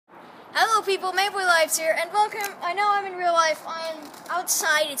Hello people, ManBoyLives here, and welcome. I know I'm in real life. I'm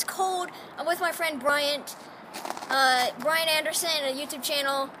outside, it's cold. I'm with my friend Brian Anderson, a YouTube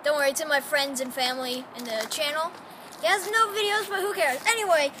channel. Don't worry, it's in my friends and family in the channel. He has no videos, but who cares?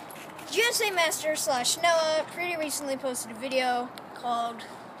 Anyway, GSA Master / Noah pretty recently posted a video called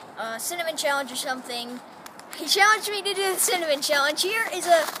Cinnamon Challenge or something. He challenged me to do the Cinnamon Challenge. Here is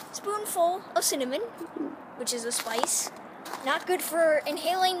a spoonful of cinnamon, which is a spice. Not good for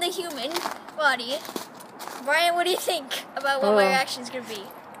inhaling the human body. Brian, what do you think about what my reaction is going to be?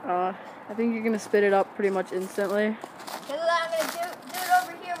 I think you're going to spit it up pretty much instantly. Because I'm going to do it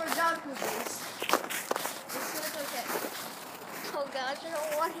over here where dog poop is. So it's okay. Oh gosh, I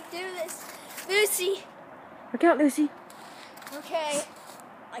don't want to do this. Lucy! Look out, Lucy. Okay.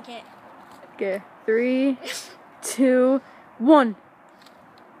 I can't. Okay, 3, 2, 1.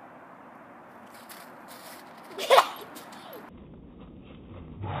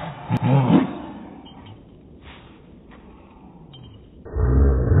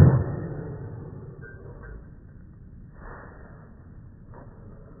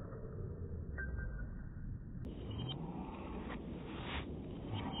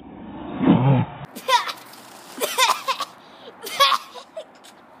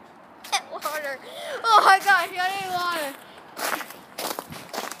 Oh my gosh, I need water.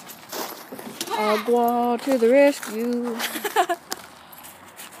 Agua to the rescue.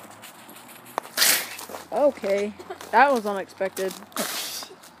 Okay, that was unexpected.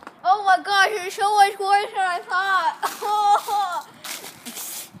 Oh my gosh, there's so much worse than I thought.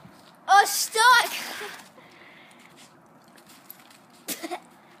 Oh, stuck.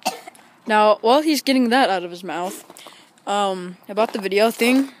 Now, while he's getting that out of his mouth, about the video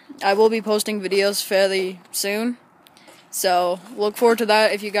thing, I will be posting videos fairly soon. So, look forward to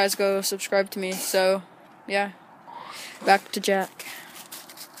that if you guys go subscribe to me. So, yeah. Back to Jack.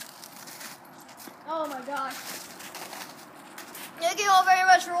 Oh my gosh. Thank you all very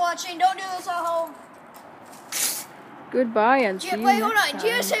much for watching. Don't do this at home. Goodbye and see you Wait, hold next on.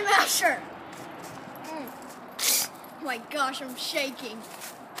 time. GSA Master. Oh my gosh, I'm shaking.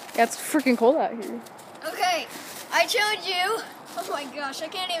 Yeah, it's freaking cold out here. Okay, I challenge you. Oh my gosh, I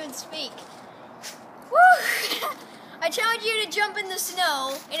can't even speak. Woo! I challenge you to jump in the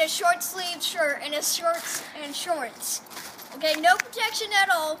snow in a short-sleeved shirt and shorts. Okay, no protection at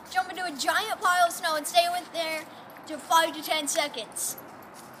all. Jump into a giant pile of snow and stay with there to 5 to 10 seconds.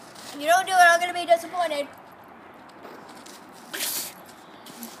 If you don't do it, I'm gonna be disappointed.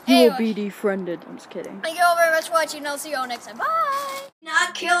 You will be defriended. I'm just kidding. Thank you all very much for watching, and I'll see you all next time. Bye!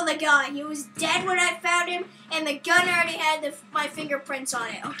 Not kill the guy. He was dead when I found him, and the gun already had my fingerprints on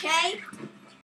it, okay?